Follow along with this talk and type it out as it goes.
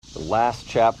last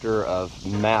chapter of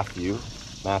Matthew.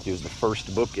 Matthew is the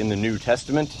first book in the New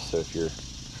Testament, so if you're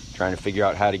trying to figure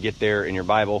out how to get there in your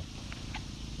Bible,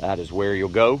 that is where you'll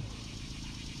go.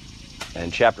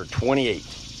 And chapter 28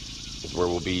 is where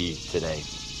we'll be today.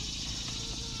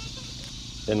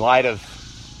 In light of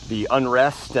the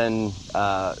unrest and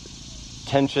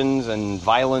tensions and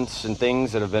violence and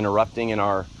things that have been erupting in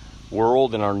our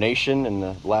world and our nation in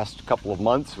the last couple of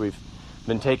months, we've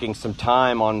been taking some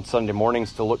time on Sunday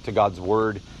mornings to look to God's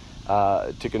Word,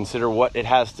 to consider what it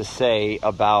has to say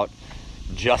about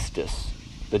justice,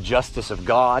 the justice of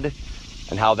God,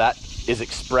 and how that is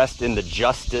expressed in the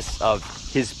justice of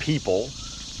His people,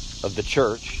 of the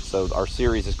church. So our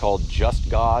series is called Just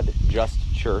God, Just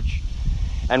Church,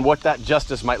 and what that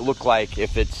justice might look like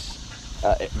if it's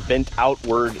bent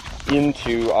outward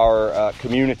into our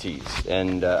communities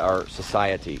and our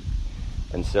society.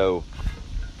 And so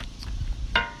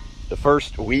the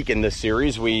first week in this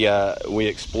series, we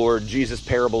explored Jesus'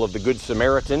 parable of the Good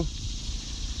Samaritan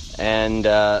and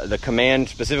the command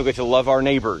specifically to love our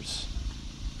neighbors.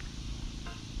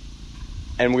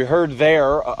 And we heard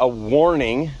there a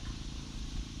warning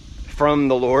from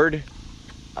the Lord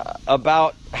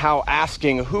about how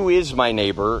asking, "Who is my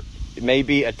neighbor?" may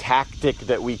be a tactic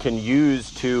that we can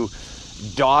use to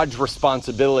dodge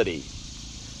responsibility.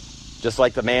 Just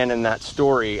like the man in that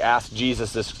story asked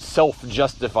Jesus this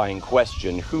self-justifying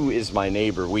question, "Who is my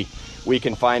neighbor?" We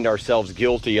can find ourselves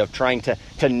guilty of trying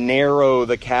to narrow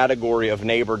the category of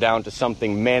neighbor down to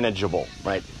something manageable,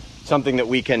 right? Something that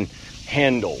we can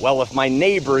handle. Well, if my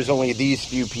neighbor is only these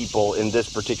few people in this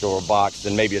particular box,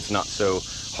 then maybe it's not so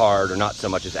hard or not so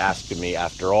much as asked of me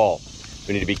after all.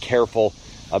 We need to be careful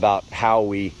about how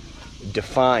we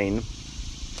define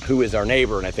who is our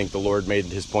neighbor. And I think the Lord made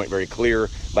his point very clear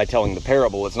by telling the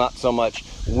parable. It's not so much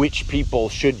which people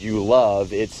should you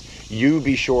love, it's you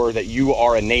be sure that you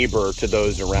are a neighbor to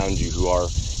those around you who are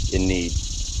in need.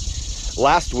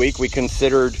 Last week we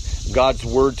considered God's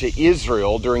word to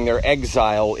Israel during their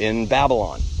exile in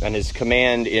Babylon and his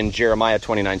command in Jeremiah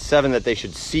 29:7 that they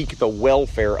should seek the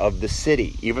welfare of the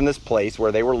city, even this place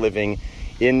where they were living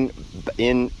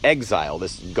in exile,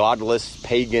 this godless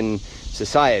pagan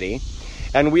society.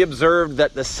 And we observed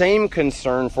that the same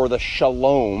concern for the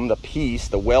shalom, the peace,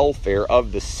 the welfare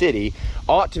of the city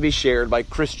ought to be shared by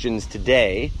Christians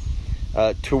today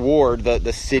toward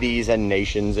the cities and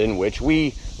nations in which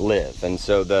we live. And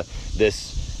so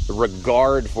this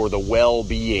regard for the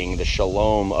well-being, the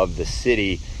shalom of the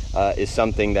city is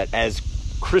something that as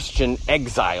Christian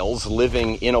exiles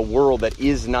living in a world that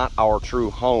is not our true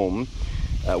home,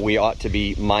 we ought to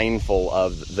be mindful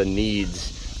of the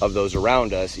needs of those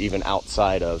around us, even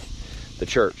outside of the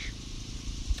church.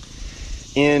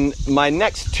 In my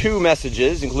next two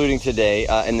messages, including today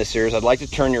in this series, I'd like to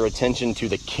turn your attention to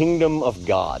the kingdom of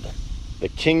God. The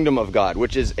kingdom of God,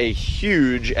 which is a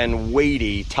huge and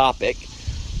weighty topic.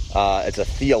 It's a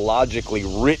theologically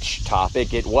rich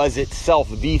topic. It was itself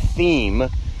the theme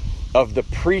of the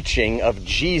preaching of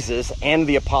Jesus and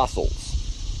the apostles.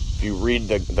 If you read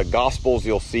the Gospels,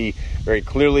 you'll see very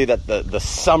clearly that the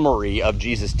summary of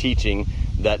Jesus' teaching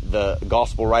that the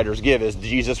Gospel writers give is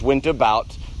Jesus went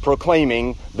about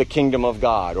proclaiming the kingdom of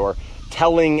God, or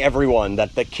telling everyone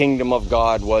that the kingdom of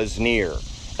God was near.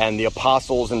 And the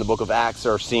apostles in the book of Acts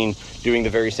are seen doing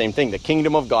the very same thing. The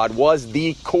kingdom of God was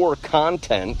the core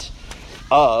content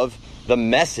of the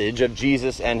message of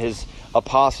Jesus and his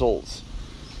apostles.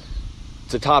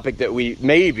 It's a topic that we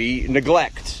maybe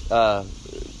neglect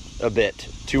a bit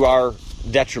to our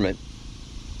detriment.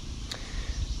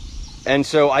 And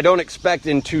so I don't expect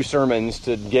in two sermons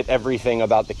to get everything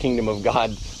about the kingdom of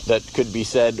God that could be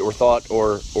said or thought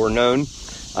or known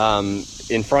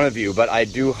in front of you. But I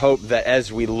do hope that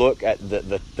as we look at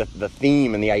the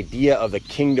theme and the idea of the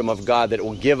kingdom of God, that it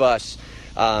will give us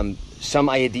some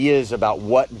ideas about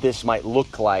what this might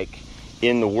look like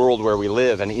in the world where we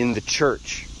live and in the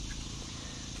church.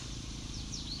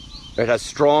 It has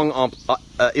strong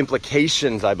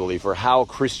implications, I believe, for how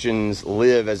Christians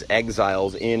live as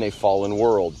exiles in a fallen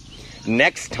world.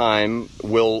 Next time,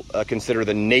 we'll consider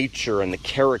the nature and the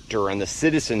character and the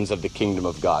citizens of the kingdom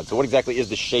of God. So what exactly is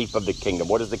the shape of the kingdom?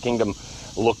 What does the kingdom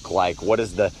look like? What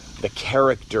is the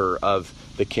character of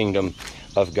the kingdom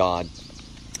of God?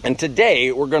 And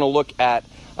today, we're going to look at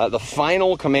the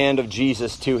final command of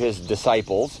Jesus to his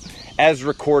disciples as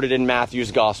recorded in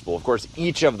Matthew's gospel. Of course,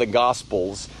 each of the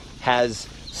gospels has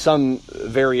some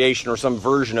variation or some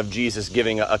version of Jesus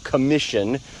giving a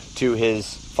commission to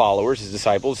his followers, his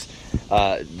disciples,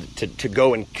 to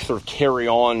go and sort of carry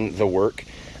on the work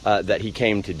that he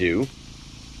came to do,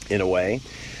 in a way.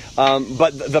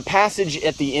 But the passage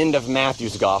at the end of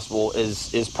Matthew's gospel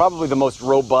is probably the most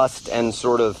robust and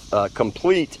sort of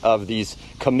complete of these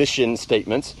commission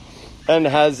statements, and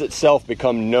has itself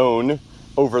become known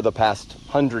over the past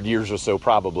 100 years or so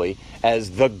probably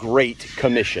as the Great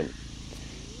Commission.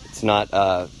 It's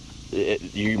not,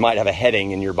 you might have a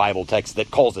heading in your Bible text that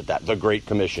calls it that, the Great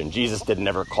Commission. Jesus didn't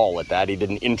ever call it that. He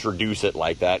didn't introduce it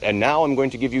like that. And now I'm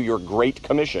going to give you your Great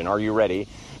Commission. Are you ready?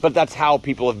 But that's how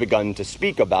people have begun to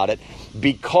speak about it,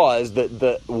 because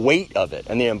the weight of it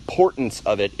and the importance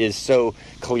of it is so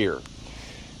clear.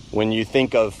 When you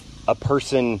think of a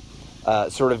person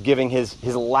sort of giving his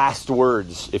last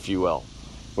words, if you will,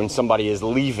 when somebody is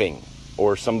leaving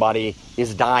or somebody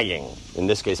is dying. In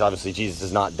this case, obviously, Jesus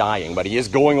is not dying, but he is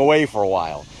going away for a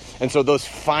while. And so those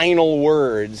final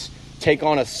words take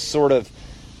on a sort of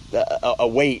a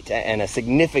weight and a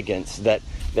significance that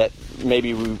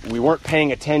maybe we weren't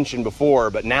paying attention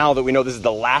before, but now that we know this is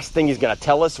the last thing he's going to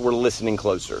tell us, we're listening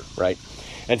closer, right?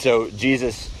 And so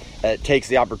Jesus takes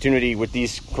the opportunity with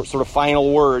these sort of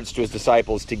final words to his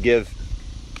disciples to give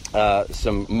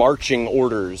some marching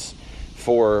orders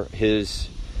for his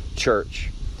church.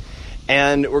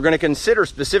 And we're going to consider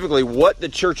specifically what the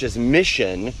church's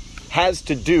mission has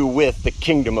to do with the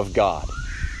kingdom of God.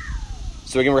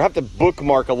 So again, we're going to have to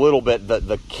bookmark a little bit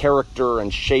the character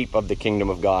and shape of the kingdom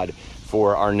of God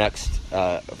for our next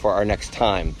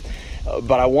time.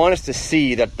 But I want us to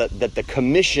see that the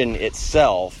commission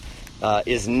itself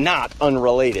is not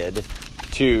unrelated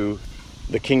to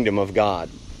the kingdom of God.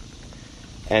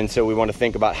 And so we want to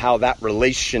think about how that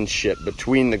relationship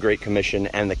between the Great Commission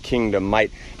and the kingdom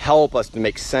might help us to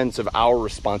make sense of our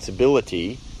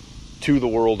responsibility to the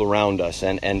world around us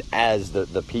and as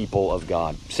the people of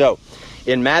God. So,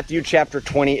 in Matthew chapter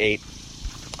 28,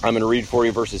 I'm going to read for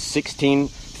you verses 16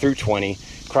 through 20.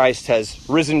 Christ has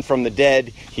risen from the dead.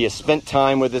 He has spent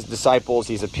time with his disciples.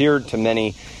 He's appeared to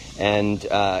many, and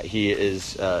he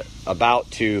is about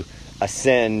to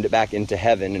ascend back into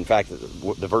heaven. In fact,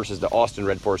 the verses that Austin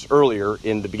read for us earlier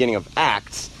in the beginning of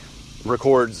Acts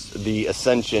records the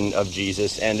ascension of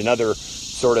Jesus, and another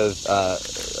sort of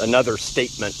another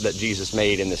statement that Jesus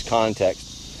made in this context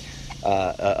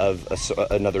of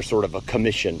another sort of a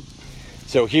commission.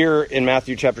 So here in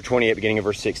Matthew chapter 28, beginning of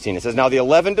verse 16, it says, "Now the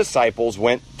 11 disciples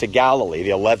went to Galilee."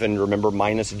 The 11, remember,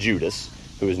 minus Judas,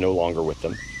 who is no longer with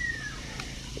them.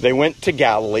 They went to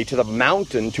Galilee, to the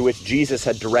mountain to which Jesus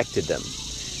had directed them.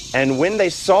 And when they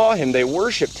saw him, they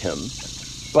worshipped him,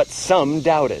 but some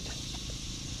doubted.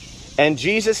 And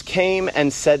Jesus came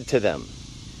and said to them,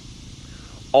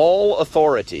 "All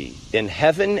authority in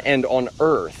heaven and on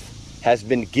earth has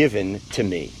been given to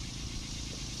me.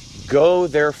 Go,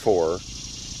 therefore,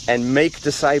 and make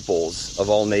disciples of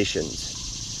all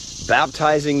nations,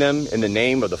 baptizing them in the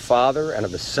name of the Father and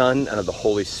of the Son and of the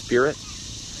Holy Spirit,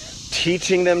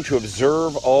 teaching them to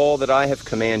observe all that I have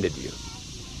commanded you.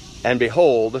 And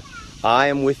behold, I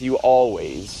am with you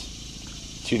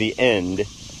always to the end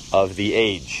of the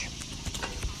age."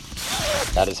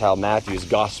 That is how Matthew's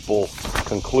gospel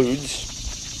concludes.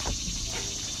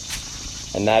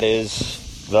 And that is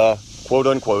the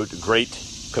quote-unquote Great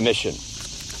Commission.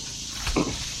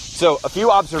 So, a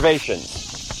few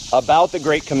observations about the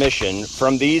Great Commission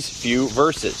from these few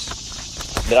verses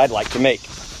that I'd like to make.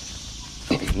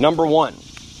 Number one,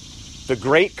 the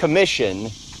Great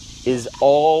Commission is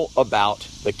all about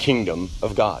the kingdom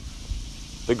of God.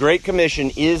 The Great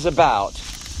Commission is about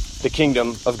the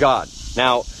kingdom of God.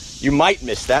 Now, you might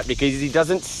miss that because he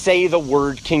doesn't say the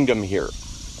word kingdom here.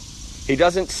 He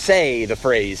doesn't say the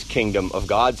phrase kingdom of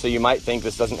God, so you might think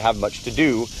this doesn't have much to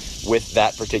do with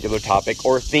that particular topic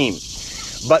or theme.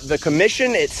 But the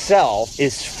commission itself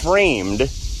is framed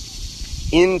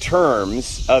in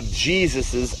terms of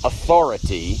Jesus'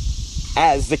 authority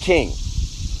as the king.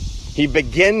 He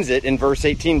begins it in verse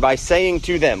 18 by saying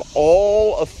to them,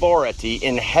 "All authority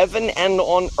in heaven and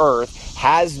on earth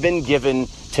has been given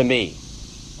to me."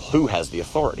 Who has the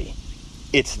authority?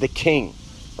 It's the king,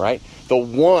 right? The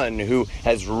one who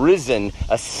has risen,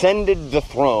 ascended the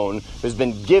throne, who's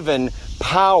been given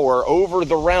power over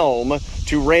the realm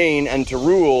to reign and to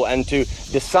rule and to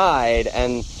decide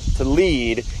and to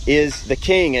lead is the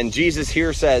king. And Jesus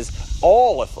here says,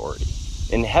 all authority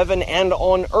in heaven and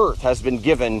on earth has been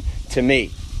given to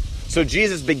me. So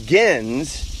Jesus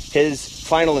begins his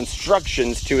final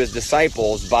instructions to his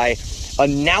disciples by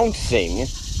announcing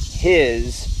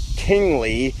his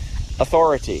kingly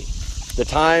authority. The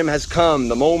time has come,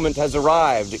 the moment has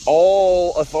arrived.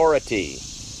 All authority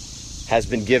has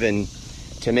been given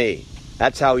to me.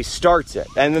 That's how he starts it.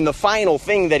 And then the final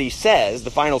thing that he says,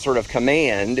 the final sort of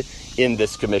command in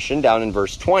this commission, down in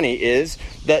verse 20, is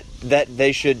that that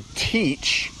they should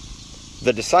teach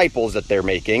the disciples that they're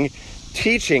making,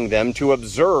 teaching them to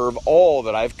observe all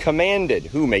that I've commanded.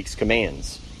 Who makes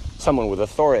commands? Someone with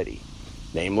authority,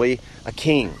 namely a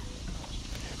king.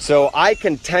 So I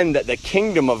contend that the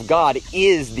kingdom of God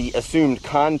is the assumed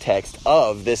context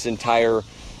of this entire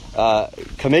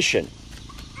commission.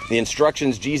 The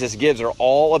instructions Jesus gives are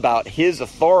all about his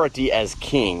authority as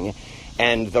king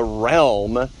and the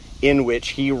realm in which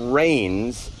he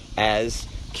reigns as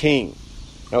king.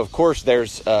 Now, of course,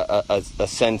 there's a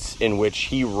sense in which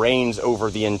he reigns over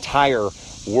the entire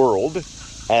world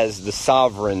as the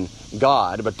sovereign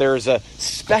God, but there's a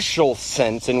special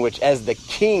sense in which, as the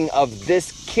king of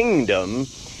this kingdom,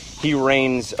 he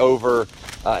reigns over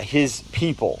his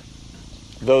people,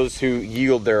 those who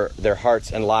yield their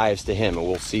hearts and lives to him. And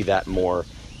we'll see that more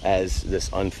as this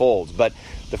unfolds. But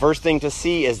the first thing to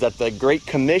see is that the Great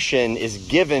Commission is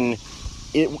given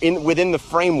within the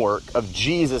framework of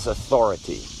Jesus'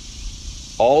 authority.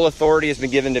 All authority has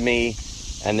been given to me,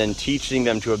 and then teaching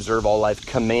them to observe all I've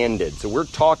commanded. So we're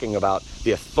talking about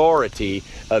the authority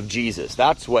of Jesus.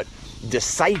 That's what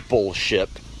discipleship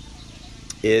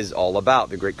is all about.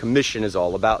 The Great Commission is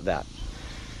all about that.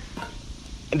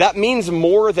 And that means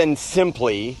more than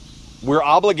simply we're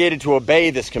obligated to obey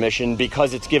this commission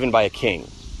because it's given by a king.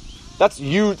 That's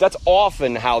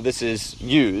often how this is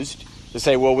used, to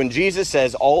say, well, when Jesus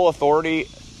says all authority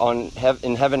in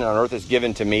heaven and on earth is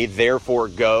given to me, therefore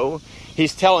go,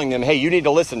 he's telling them, hey, you need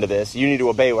to listen to this. You need to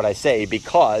obey what I say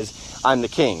because I'm the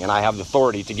king and I have the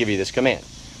authority to give you this command.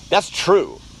 That's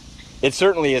true. It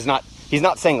certainly is not. He's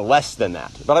not saying less than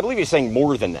that, but I believe he's saying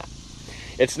more than that.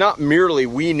 It's not merely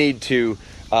we need to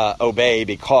obey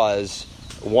because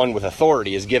one with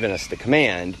authority has given us the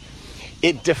command.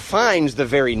 It defines the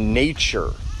very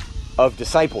nature of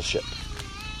discipleship,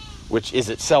 which is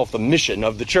itself the mission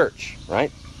of the church,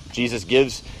 right? Jesus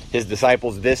gives his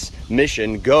disciples this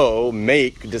mission: go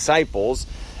make disciples.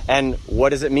 And what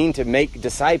does it mean to make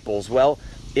disciples? Well,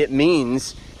 it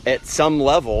means at some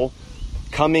level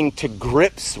coming to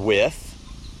grips with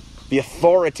the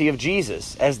authority of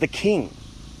Jesus as the king,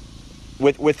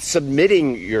 with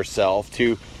submitting yourself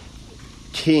to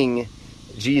King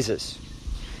Jesus.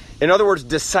 In other words,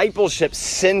 discipleship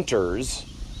centers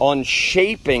on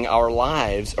shaping our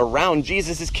lives around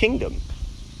Jesus' kingdom.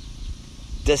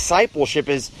 Discipleship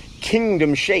is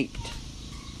kingdom-shaped.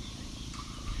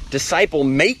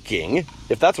 Disciple-making,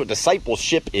 if that's what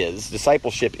discipleship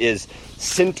is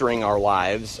centering our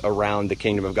lives around the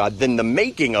kingdom of God. Then the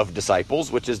making of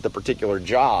disciples, which is the particular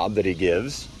job that he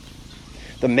gives,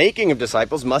 the making of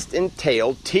disciples must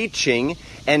entail teaching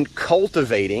and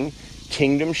cultivating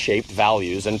kingdom-shaped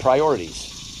values and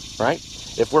priorities, right?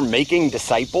 If we're making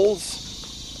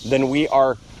disciples, then we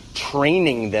are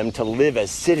training them to live as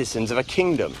citizens of a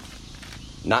kingdom.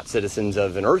 Not citizens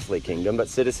of an earthly kingdom, but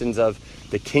citizens of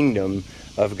the kingdom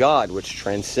of God, which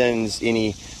transcends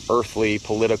any earthly,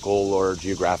 political, or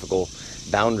geographical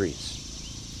boundaries.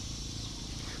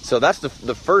 So that's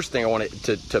the first thing I wanted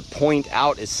to point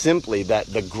out, is simply that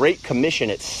the Great Commission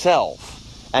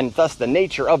itself, and thus the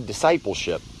nature of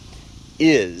discipleship,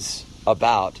 is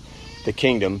about the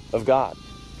kingdom of God.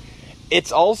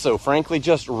 It's also, frankly,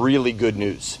 just really good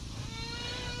news.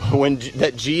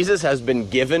 That Jesus has been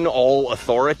given all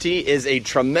authority is a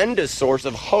tremendous source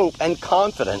of hope and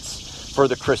confidence for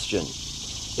the Christian.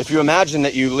 If you imagine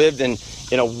that you lived in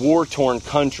a war-torn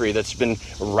country that's been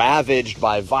ravaged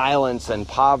by violence and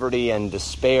poverty and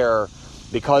despair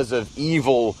because of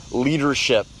evil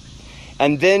leadership,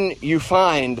 and then you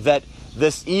find that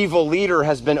this evil leader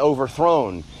has been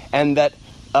overthrown, and that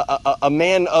a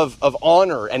man of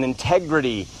honor and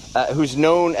integrity, who's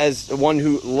known as one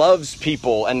who loves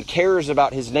people and cares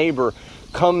about his neighbor,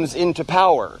 comes into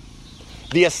power.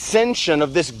 The ascension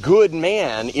of this good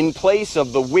man in place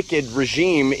of the wicked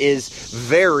regime is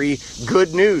very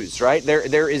good news, right?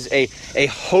 There is a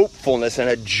hopefulness and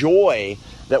a joy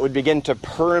that would begin to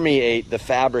permeate the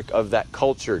fabric of that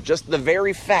culture. Just the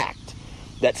very fact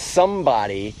that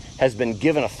somebody has been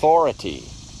given authority,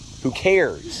 who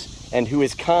cares and who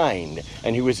is kind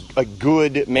and who is a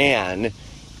good man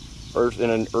in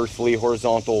an earthly,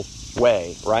 horizontal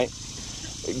way, right?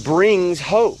 It brings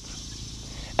hope.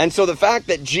 And so the fact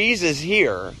that Jesus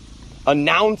here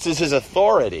announces his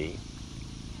authority,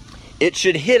 it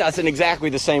should hit us in exactly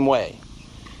the same way.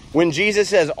 When Jesus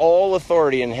says, all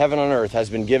authority in heaven and earth has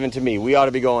been given to me, we ought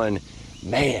to be going,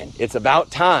 man, it's about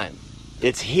time.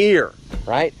 It's here,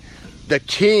 right? The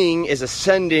king is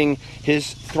ascending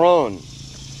his throne.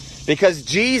 Because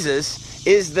Jesus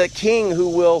is the king who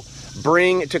will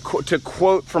bring, to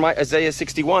quote from Isaiah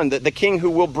 61, the king who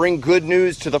will bring good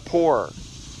news to the poor,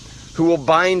 who will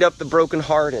bind up the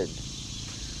brokenhearted,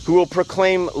 who will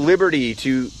proclaim liberty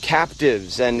to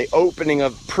captives and the opening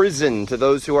of prison to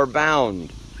those who are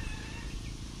bound.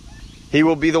 He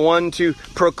will be the one to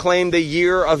proclaim the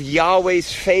year of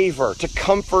Yahweh's favor, to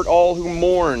comfort all who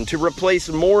mourn, to replace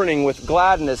mourning with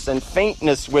gladness and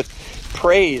faintness with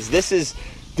praise. This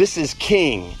is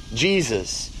King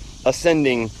Jesus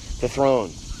ascending the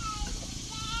throne.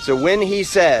 So when he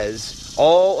says,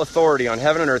 all authority on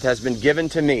heaven and earth has been given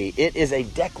to me, it is a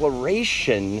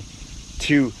declaration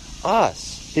to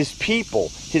us, his people,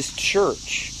 his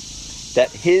church,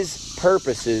 that his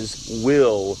purposes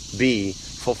will be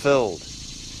fulfilled.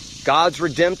 God's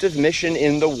redemptive mission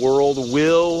in the world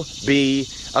will be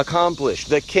accomplished.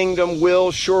 The kingdom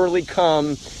will surely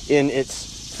come in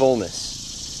its fullness.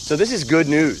 So this is good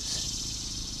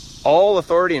news. All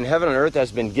authority in heaven and earth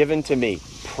has been given to me.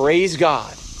 Praise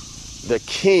God. The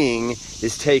King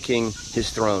is taking his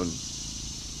throne.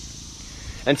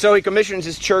 And so he commissions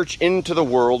his church into the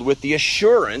world with the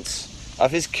assurance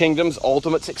of his kingdom's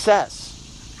ultimate success.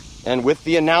 And with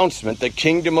the announcement, the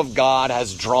kingdom of God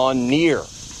has drawn near,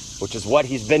 which is what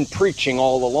he's been preaching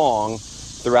all along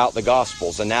throughout the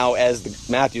Gospels. And now as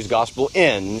Matthew's Gospel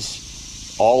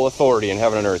ends, all authority in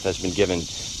heaven and earth has been given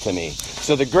to me.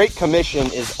 So the Great Commission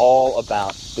is all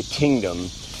about the kingdom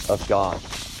of God.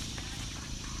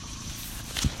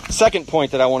 Second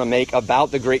point that I want to make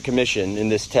about the Great Commission in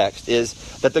this text is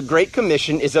that the Great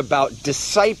Commission is about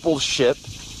discipleship,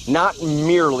 not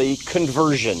merely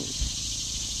conversion.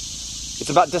 It's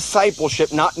about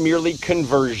discipleship, not merely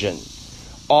conversion.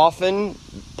 Often,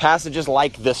 passages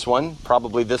like this one,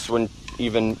 probably this one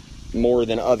even more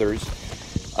than others,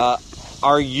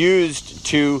 are used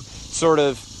to sort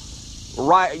of,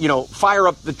 fire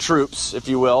up the troops, if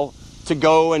you will, to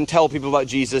go and tell people about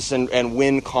Jesus and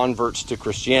win converts to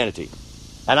Christianity.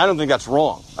 And I don't think that's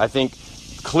wrong. I think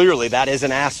clearly that is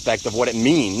an aspect of what it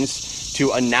means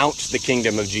to announce the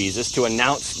kingdom of Jesus, to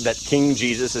announce that King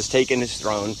Jesus has taken his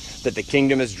throne, that the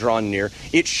kingdom is drawn near.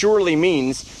 It surely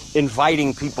means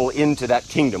inviting people into that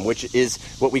kingdom, which is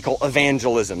what we call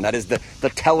evangelism. That is the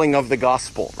telling of the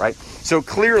gospel, right? So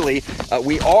clearly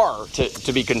we are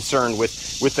to be concerned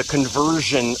with the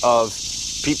conversion of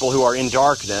people who are in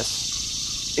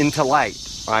darkness into light,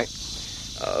 right?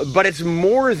 But it's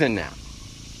more than that.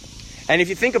 And if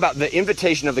you think about the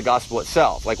invitation of the gospel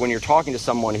itself, like when you're talking to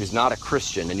someone who's not a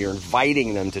Christian and you're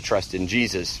inviting them to trust in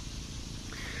Jesus,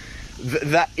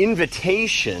 that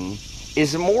invitation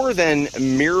is more than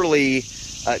merely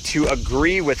to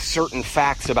agree with certain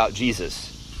facts about Jesus.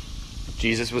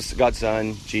 Jesus was God's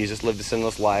son. Jesus lived a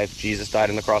sinless life. Jesus died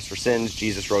on the cross for sins.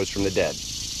 Jesus rose from the dead.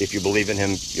 If you believe in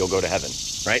him, you'll go to heaven,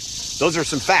 right? Those are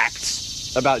some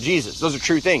facts about Jesus. Those are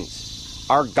true things.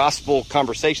 Our gospel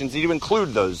conversations need to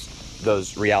include those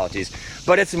realities.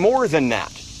 But it's more than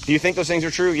that. Do you think those things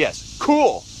are true? Yes.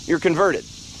 Cool. You're converted.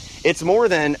 It's more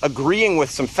than agreeing with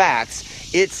some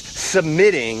facts. It's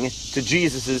submitting to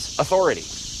Jesus' authority.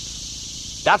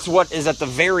 That's what is at the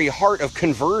very heart of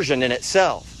conversion in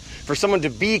itself. For someone to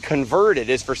be converted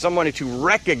is for someone to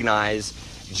recognize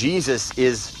Jesus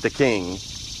is the King,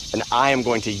 and I am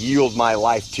going to yield my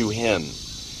life to him.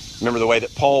 Remember the way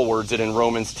that Paul words it in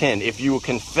Romans 10. If you will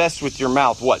confess with your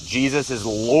mouth what? Jesus is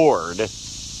Lord,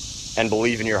 and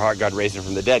believe in your heart God raised him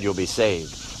from the dead, you'll be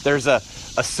saved. There's a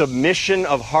submission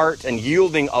of heart and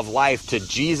yielding of life to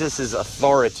Jesus'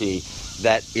 authority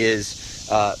that is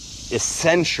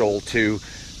essential to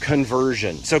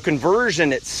conversion. So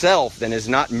conversion itself then is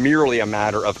not merely a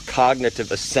matter of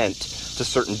cognitive assent to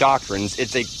certain doctrines.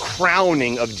 It's a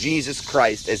crowning of Jesus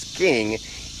Christ as King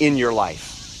in your life.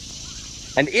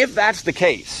 And if that's the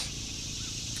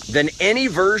case, then any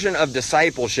version of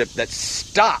discipleship that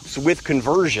stops with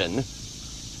conversion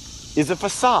is a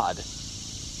facade.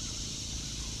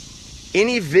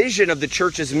 Any vision of the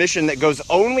church's mission that goes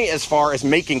only as far as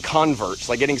making converts,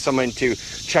 like getting someone to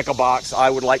check a box, I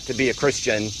would like to be a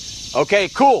Christian. Okay,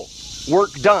 cool.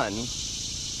 Work done.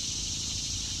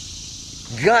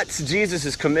 Guts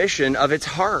Jesus' commission of its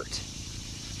heart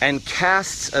and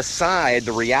casts aside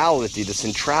the reality, the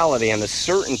centrality, and the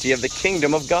certainty of the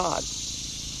kingdom of God.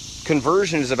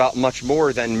 Conversion is about much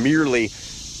more than merely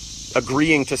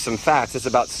agreeing to some facts. It's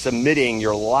about submitting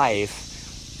your life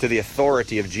to the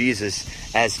authority of Jesus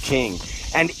as King.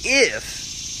 And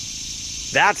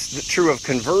if that's true of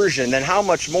conversion, then how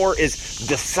much more is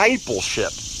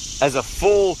discipleship as a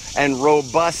full and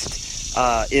robust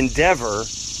endeavor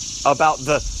about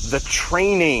the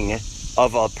training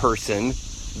of a person,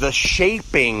 the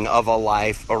shaping of a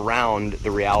life around the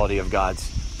reality of God's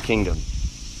kingdom.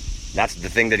 That's the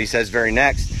thing that he says very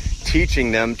next,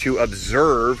 teaching them to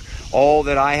observe all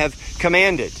that I have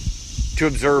commanded. To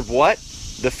observe what?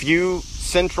 The few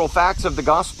central facts of the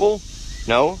gospel?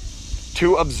 No.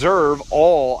 To observe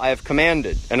all I have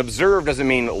commanded. And observe doesn't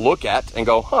mean look at and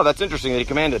go, oh, that's interesting that he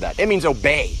commanded that. It means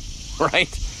obey, right?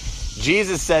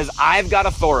 Jesus says, I've got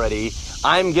authority.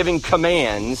 I'm giving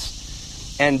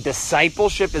commands. And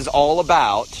discipleship is all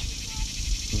about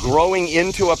growing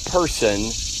into a person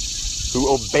who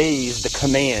obeys the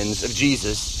commands of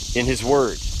Jesus in his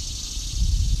word.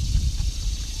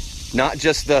 Not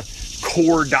just the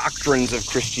core doctrines of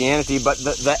Christianity, but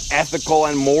the ethical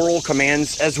and moral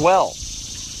commands as well.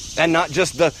 And not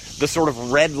just the sort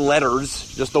of red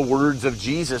letters, just the words of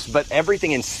Jesus, but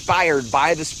everything inspired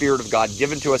by the Spirit of God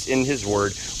given to us in his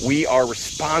word. We are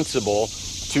responsible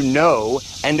to know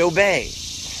and obey.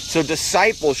 So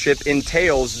discipleship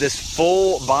entails this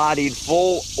full-bodied,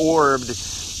 full-orbed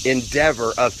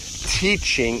endeavor of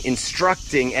teaching,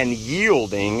 instructing, and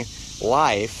yielding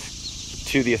life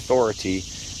to the authority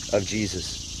of Jesus.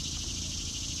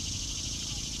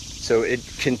 So it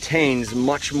contains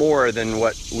much more than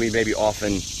what we maybe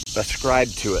often ascribe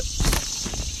to it.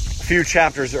 A few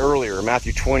chapters earlier,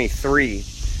 Matthew 23,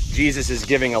 Jesus is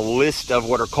giving a list of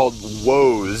what are called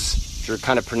woes, which are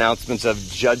kind of pronouncements of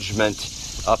judgment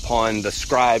upon the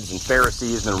scribes and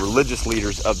Pharisees and the religious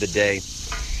leaders of the day.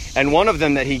 And one of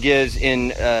them that he gives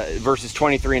in verses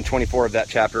 23 and 24 of that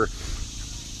chapter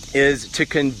is to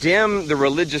condemn the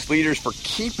religious leaders for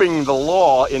keeping the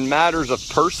law in matters of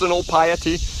personal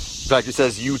piety. In fact, it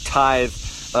says, you tithe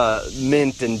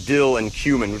mint and dill and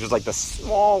cumin, which is like the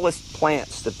smallest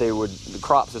plants that they would, the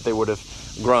crops that they would have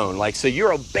grown. Like, so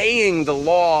you're obeying the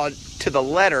law to the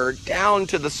letter, down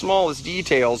to the smallest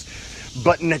details,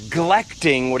 but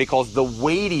neglecting what he calls the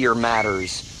weightier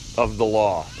matters of the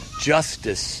law: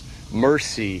 justice,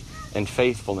 mercy, and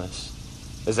faithfulness.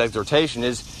 His exhortation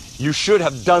is, you should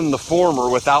have done the former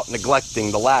without neglecting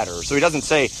the latter. So he doesn't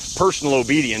say personal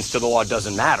obedience to the law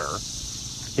doesn't matter.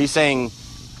 He's saying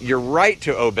you're right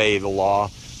to obey the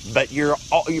law, but you're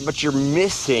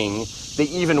missing the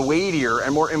even weightier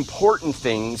and more important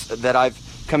things that I've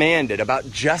commanded about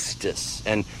justice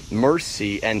and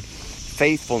mercy and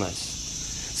faithfulness.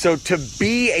 So to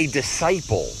be a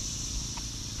disciple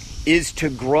is to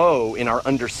grow in our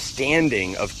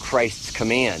understanding of Christ's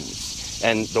commands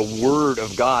and the Word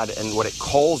of God and what it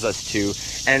calls us to,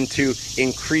 and to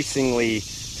increasingly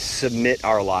submit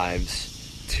our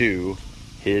lives to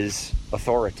his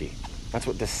authority. That's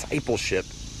what discipleship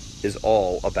is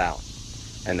all about.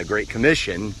 And the Great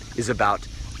Commission is about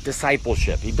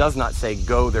discipleship. He does not say,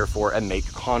 go therefore and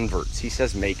make converts. He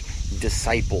says, make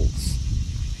disciples.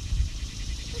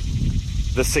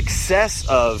 The success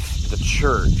of the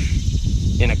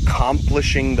church in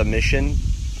accomplishing the mission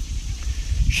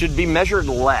should be measured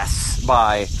less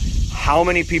by how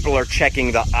many people are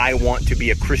checking the I want to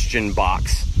be a Christian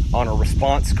box on a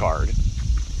response card,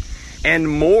 and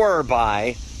more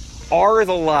by, are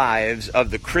the lives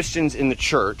of the Christians in the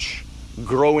church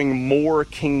growing more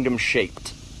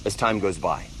kingdom-shaped as time goes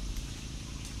by?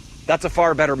 That's a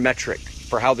far better metric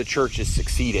for how the church is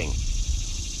succeeding.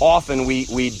 Often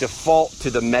we default to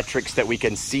the metrics that we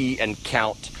can see and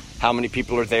count. How many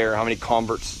people are there? How many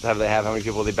converts have they? How many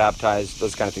people have they baptized?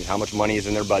 Those kind of things. How much money is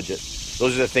in their budget?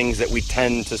 Those are the things that we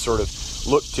tend to sort of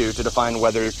look to define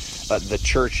whether the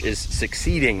church is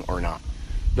succeeding or not.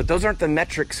 But those aren't the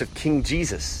metrics of King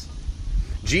Jesus.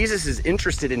 Jesus is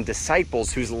interested in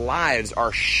disciples whose lives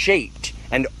are shaped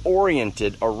and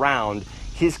oriented around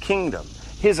his kingdom,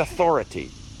 his authority.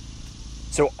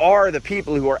 So are the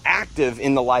people who are active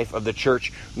in the life of the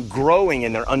church growing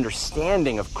in their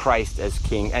understanding of Christ as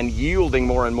King and yielding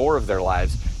more and more of their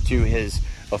lives to his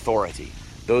authority?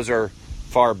 Those are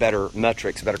far better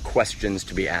metrics, better questions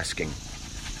to be asking.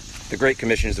 The Great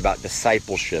Commission is about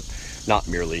discipleship, not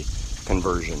merely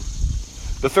conversion.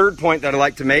 The third point that I'd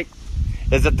like to make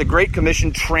is that the Great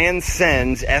Commission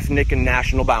transcends ethnic and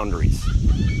national boundaries.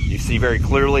 You see very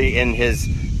clearly in his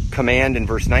command in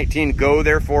verse 19, go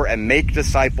therefore and make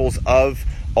disciples of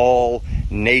all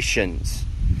nations.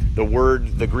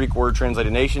 The Greek word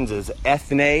translated nations is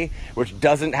ethne, which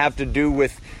doesn't have to do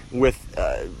with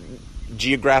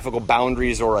geographical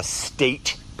boundaries or a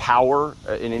state power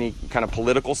in any kind of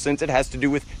political sense. It has to do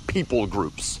with people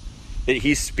groups.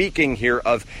 He's speaking here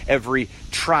of every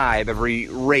tribe, every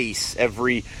race,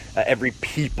 every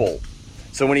people.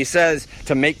 So when he says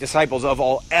to make disciples of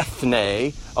all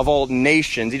ethne, of all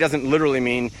nations, he doesn't literally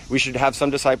mean we should have some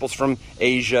disciples from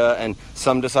Asia and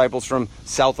some disciples from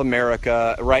South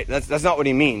America, right? That's not what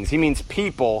he means. He means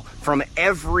people from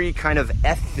every kind of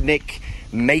ethnic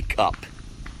makeup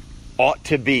ought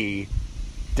to be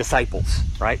disciples,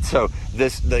 right? So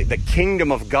the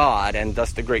kingdom of God, and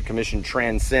thus the Great Commission,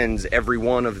 transcends every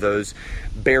one of those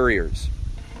barriers.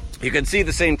 You can see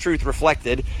the same truth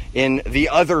reflected in the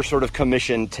other sort of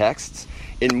commission texts.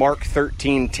 In Mark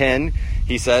 13:10,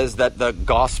 he says that the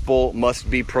gospel must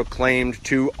be proclaimed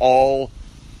to all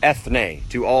ethne,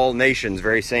 to all nations,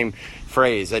 very same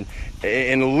phrase. And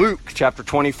in Luke chapter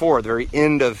 24, the very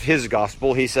end of his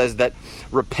gospel, he says that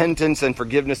repentance and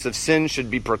forgiveness of sin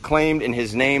should be proclaimed in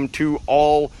his name to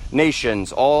all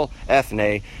nations, all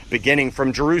ethne, beginning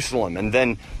from Jerusalem. And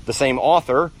then the same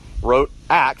author wrote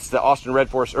Acts that Austin read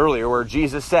for us earlier, where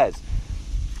Jesus says,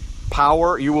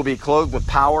 power, you will be clothed with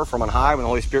power from on high when the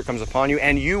Holy Spirit comes upon you,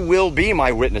 and you will be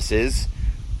my witnesses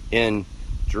in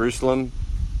Jerusalem,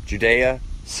 Judea,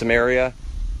 Samaria,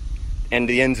 and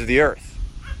the ends of the earth.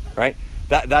 Right?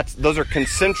 Those are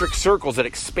concentric circles that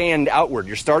expand outward.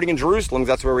 You're starting in Jerusalem,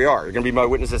 that's where we are. You're going to be my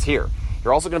witnesses here.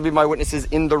 You're also going to be my witnesses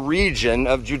in the region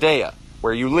of Judea,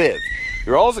 where you live.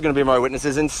 You're also going to be my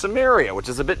witnesses in Samaria, which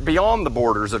is a bit beyond the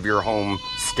borders of your home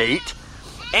state,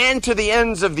 and to the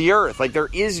ends of the earth. Like, there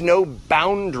is no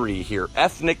boundary here,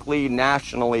 ethnically,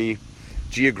 nationally,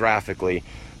 geographically,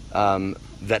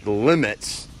 that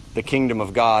limits the kingdom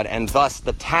of God, and thus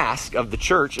the task of the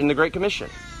church in the Great Commission.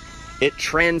 It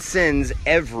transcends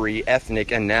every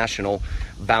ethnic and national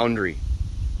boundary.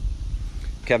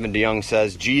 Kevin DeYoung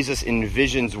says, Jesus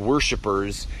envisions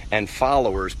worshipers and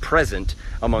followers present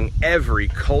among every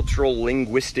cultural,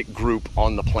 linguistic group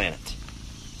on the planet.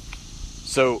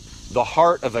 So the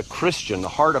heart of a Christian, the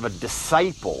heart of a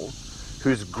disciple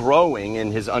who's growing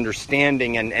in his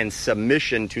understanding and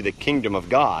submission to the kingdom of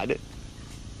God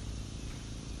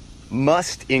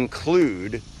must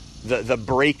include the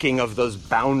breaking of those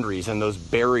boundaries and those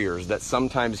barriers that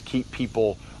sometimes keep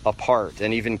people apart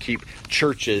and even keep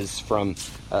churches from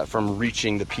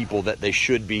reaching the people that they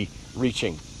should be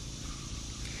reaching.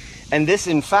 And this,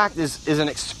 in fact, is an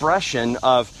expression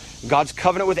of God's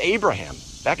covenant with Abraham.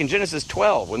 Back in Genesis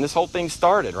 12, when this whole thing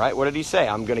started, right? What did he say?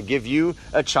 I'm going to give you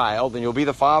a child, and you'll be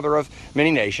the father of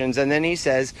many nations. And then he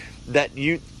says that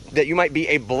you might be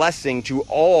a blessing to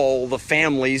all the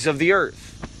families of the earth.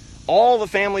 All the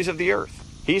families of the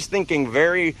earth. He's thinking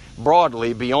very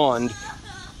broadly beyond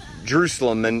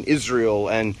Jerusalem and Israel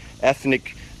and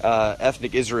ethnic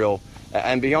Israel,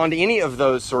 and beyond any of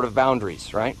those sort of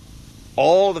boundaries, right?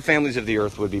 All the families of the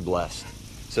earth would be blessed.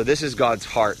 So this is God's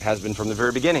heart, has been from the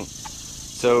very beginning.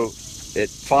 So it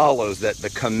follows that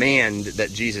the command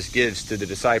that Jesus gives to the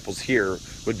disciples here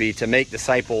would be to make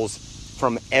disciples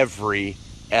from every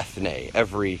ethne,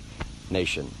 every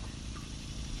nation.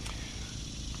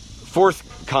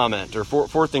 Fourth comment, or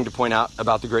fourth thing to point out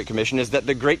about the Great Commission, is that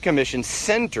the Great Commission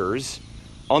centers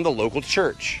on the local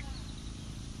church.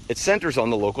 It centers on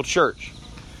the local church.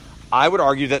 I would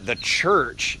argue that the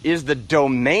church is the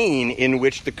domain in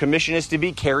which the commission is to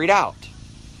be carried out.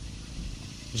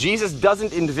 Jesus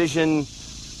doesn't envision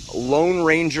Lone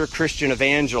Ranger Christian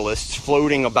evangelists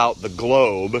floating about the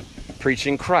globe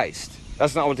preaching Christ.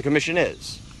 That's not what the commission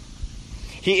is.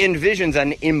 He envisions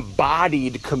an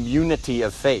embodied community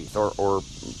of faith, or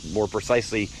more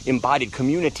precisely, embodied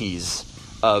communities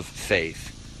of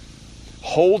faith,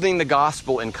 holding the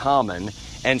gospel in common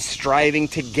and striving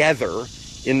together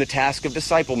in the task of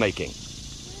disciple making.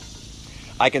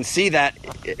 I can see that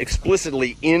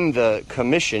explicitly in the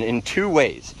commission in two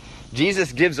ways.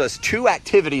 Jesus gives us two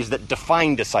activities that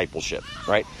define discipleship,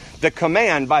 right? The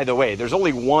command, by the way, there's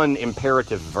only one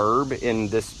imperative verb in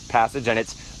this passage, and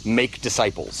it's make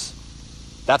disciples.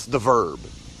 That's the verb.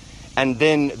 And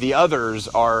then the others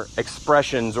are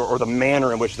expressions or the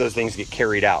manner in which those things get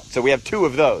carried out. So we have two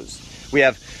of those. We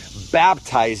have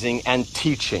baptizing and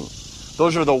teaching.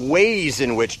 Those are the ways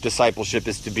in which discipleship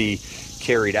is to be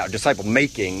carried out. Disciple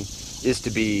making is to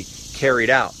be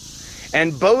carried out.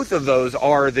 And both of those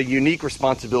are the unique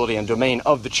responsibility and domain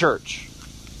of the church.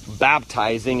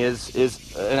 Baptizing is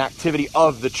an activity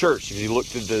of the church. If you look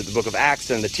through the book of Acts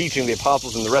and the teaching of the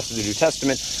apostles and the rest of the New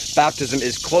Testament, baptism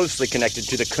is closely connected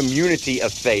to the community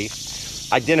of faith,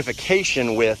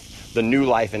 identification with the new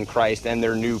life in Christ and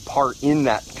their new part in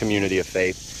that community of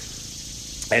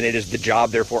faith. And it is the job,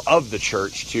 therefore, of the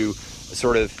church to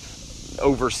sort of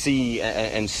oversee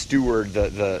and steward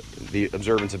the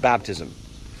observance of baptism.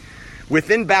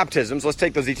 Within baptisms, let's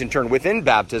take those each in turn. Within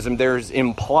baptism, there's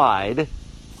implied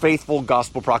faithful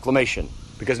gospel proclamation,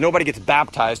 because nobody gets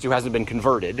baptized who hasn't been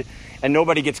converted, and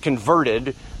nobody gets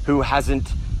converted who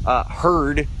hasn't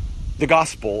heard the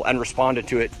gospel and responded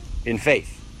to it in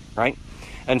faith, right?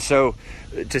 And so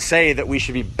to say that we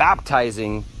should be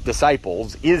baptizing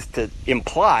disciples is to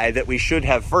imply that we should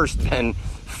have first been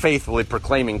faithfully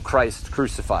proclaiming Christ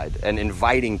crucified and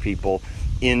inviting people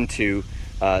into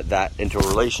into a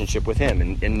relationship with him,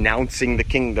 and announcing the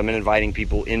kingdom and inviting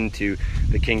people into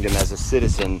the kingdom as a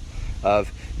citizen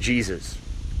of Jesus.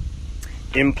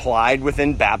 Implied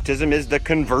within baptism is the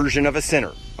conversion of a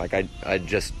sinner, like I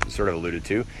just sort of alluded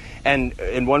to. And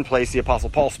in one place, the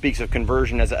Apostle Paul speaks of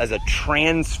conversion as a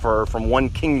transfer from one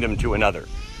kingdom to another.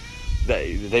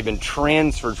 They've been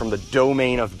transferred from the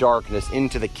domain of darkness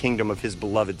into the kingdom of his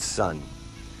beloved Son.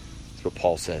 That's what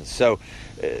Paul says. So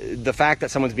the fact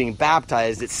that someone's being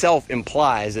baptized itself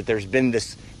implies that there's been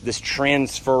this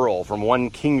transferal from one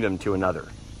kingdom to another.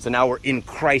 So now we're in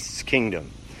Christ's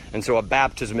kingdom. And so a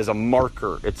baptism is a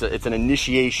marker. It's an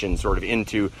initiation sort of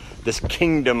into this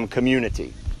kingdom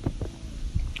community.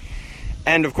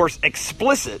 And of course,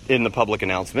 explicit in the public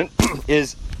announcement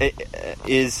is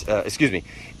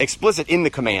explicit in the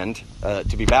command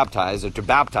to be baptized, or to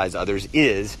baptize others,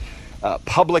 is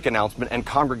public announcement and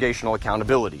congregational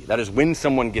accountability. That is, when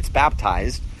someone gets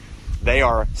baptized, they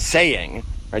are saying,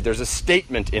 right, there's a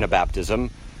statement in a baptism,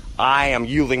 I am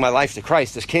yielding my life to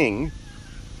Christ as King.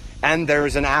 And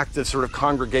there's an act of sort of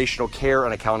congregational care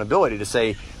and accountability to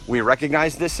say, we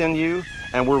recognize this in you,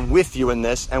 and we're with you in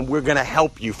this, and we're going to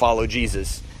help you follow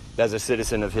Jesus as a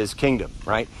citizen of his kingdom,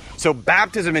 right? So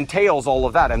baptism entails all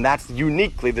of that, and that's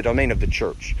uniquely the domain of the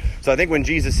church. So I think when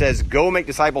Jesus says, go make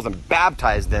disciples and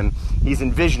baptize them, he's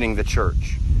envisioning the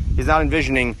church. He's not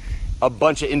envisioning a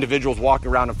bunch of individuals walking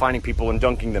around and finding people and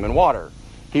dunking them in water.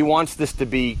 He wants this to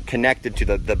be connected to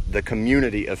the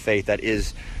community of faith that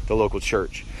is the local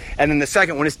church. And then the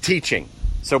second one is teaching.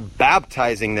 So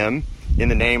baptizing them in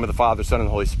the name of the Father, Son, and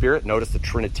the Holy Spirit. Notice the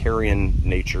Trinitarian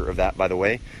nature of that, by the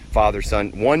way. Father,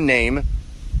 Son, one name,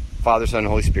 Father, Son, and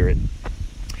Holy Spirit.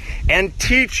 And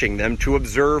teaching them to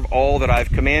observe all that I've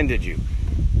commanded you.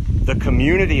 The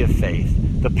community of faith,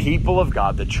 the people of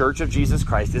God, the Church of Jesus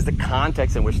Christ, is the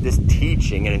context in which this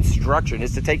teaching and instruction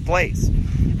is to take place.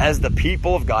 As the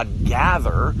people of God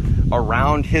gather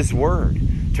around his word,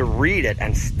 to read it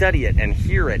and study it and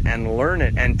hear it and learn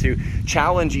it, and to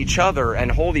challenge each other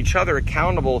and hold each other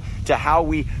accountable to how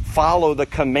we follow the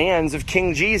commands of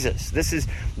King Jesus. This is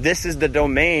the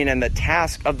domain and the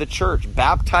task of the church.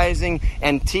 Baptizing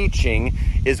and teaching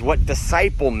is what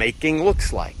disciple making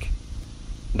looks like.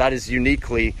 That is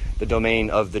uniquely the domain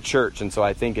of the church. And so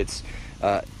I think it's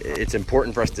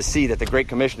important for us to see that the Great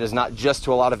Commission is not just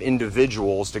to a lot of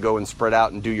individuals to go and spread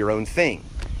out and do your own thing.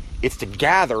 It's to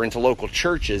gather into local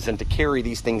churches and to carry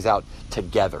these things out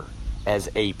together as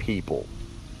a people.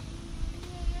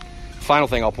 Final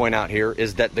thing I'll point out here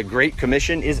is that the Great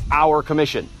Commission is our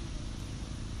commission.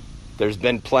 There's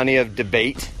been plenty of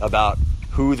debate about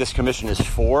who this commission is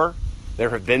for. There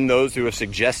have been those who have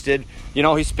suggested,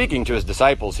 he's speaking to his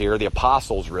disciples here, the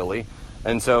apostles really,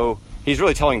 and so he's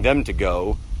really telling them to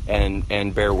go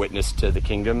and bear witness to the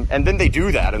kingdom. And then they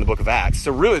do that in the book of Acts.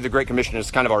 So really the Great Commission has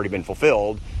kind of already been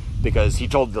fulfilled because he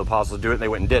told the apostles to do it and they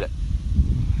went and did it.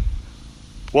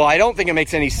 Well, I don't think it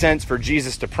makes any sense for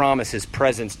Jesus to promise his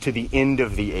presence to the end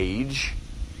of the age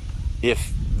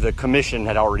if the commission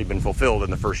had already been fulfilled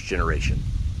in the first generation.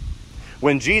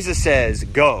 When Jesus says,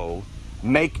 go,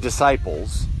 make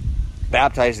disciples,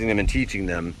 baptizing them and teaching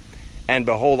them, and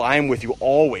behold, I am with you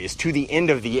always to the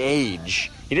end of the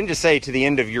age. He didn't just say to the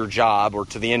end of your job or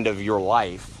to the end of your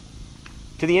life.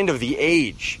 To the end of the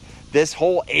age. This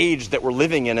whole age that we're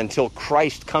living in until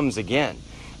Christ comes again.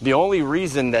 The only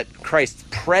reason that Christ's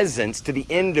presence to the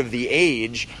end of the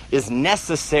age is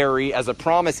necessary as a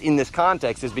promise in this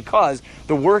context is because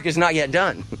the work is not yet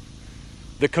done.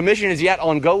 The commission is yet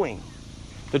ongoing.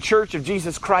 The Church of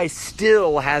Jesus Christ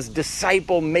still has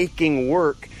disciple-making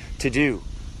work to do.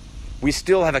 We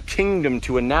still have a kingdom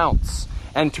to announce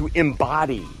and to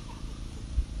embody.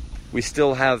 We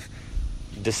still have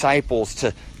disciples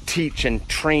to teach and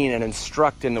train and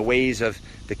instruct in the ways of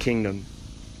the kingdom.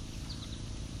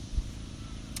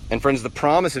 And friends, the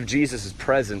promise of Jesus'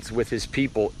 presence with his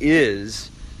people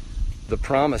is the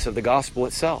promise of the gospel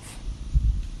itself.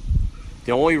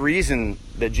 The only reason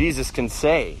that Jesus can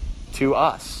say to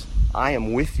us, I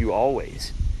am with you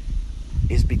always,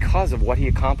 is because of what he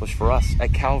accomplished for us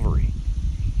at Calvary.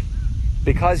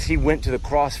 Because he went to the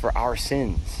cross for our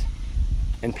sins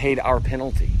and paid our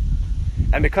penalty.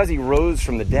 And because he rose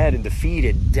from the dead and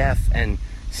defeated death and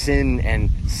sin and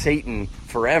Satan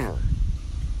forever.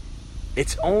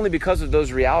 It's only because of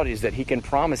those realities that he can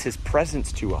promise his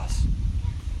presence to us.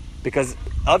 Because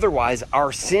otherwise,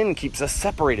 our sin keeps us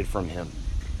separated from him.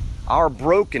 Our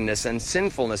brokenness and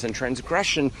sinfulness and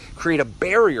transgression create a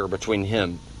barrier between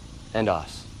him and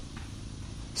us.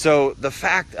 So the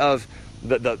fact of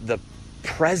the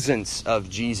presence of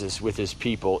Jesus with his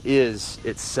people is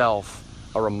itself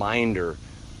a reminder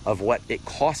of what it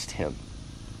cost him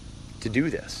to do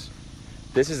this.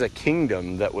 This is a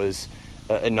kingdom that was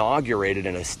inaugurated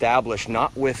and established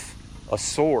not with a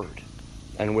sword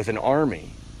and with an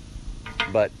army,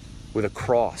 but with a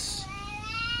cross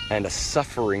and a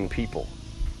suffering people.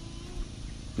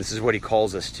 This is what he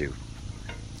calls us to.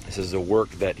 This is the work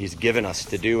that he's given us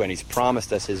to do, and he's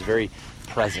promised us his very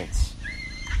presence.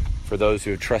 For those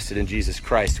who have trusted in Jesus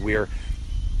Christ, we are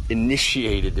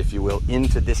initiated, if you will,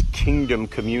 into this kingdom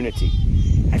community.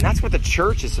 And that's what the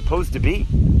church is supposed to be.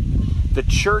 The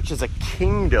church is a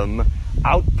kingdom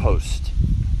outpost.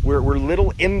 We're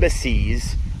little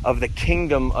embassies of the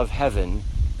kingdom of heaven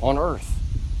on earth.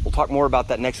 We'll talk more about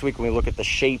that next week when we look at the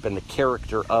shape and the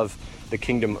character of the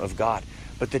kingdom of God.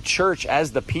 But the church,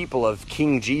 as the people of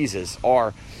King Jesus,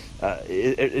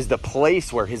 is the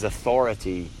place where his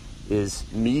authority is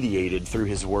mediated through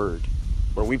his word,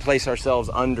 where we place ourselves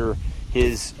under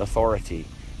his authority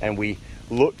and we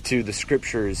look to the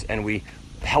scriptures and we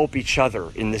help each other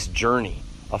in this journey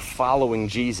of following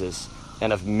Jesus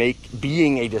and of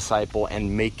being a disciple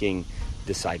and making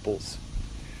disciples.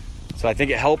 So I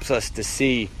think it helps us to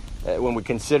see when we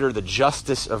consider the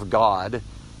justice of God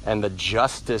and the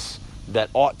justice that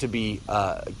ought to be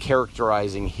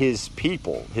characterizing his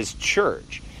people, his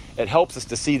church. It helps us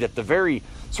to see that the very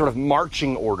sort of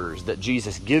marching orders that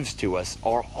Jesus gives to us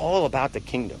are all about the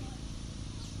kingdom.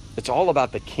 It's all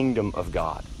about the kingdom of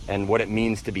God and what it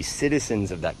means to be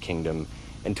citizens of that kingdom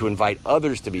and to invite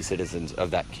others to be citizens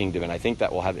of that kingdom. And I think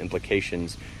that will have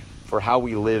implications for how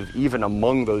we live even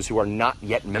among those who are not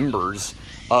yet members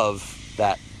of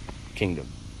that kingdom.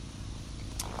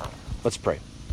 Let's pray.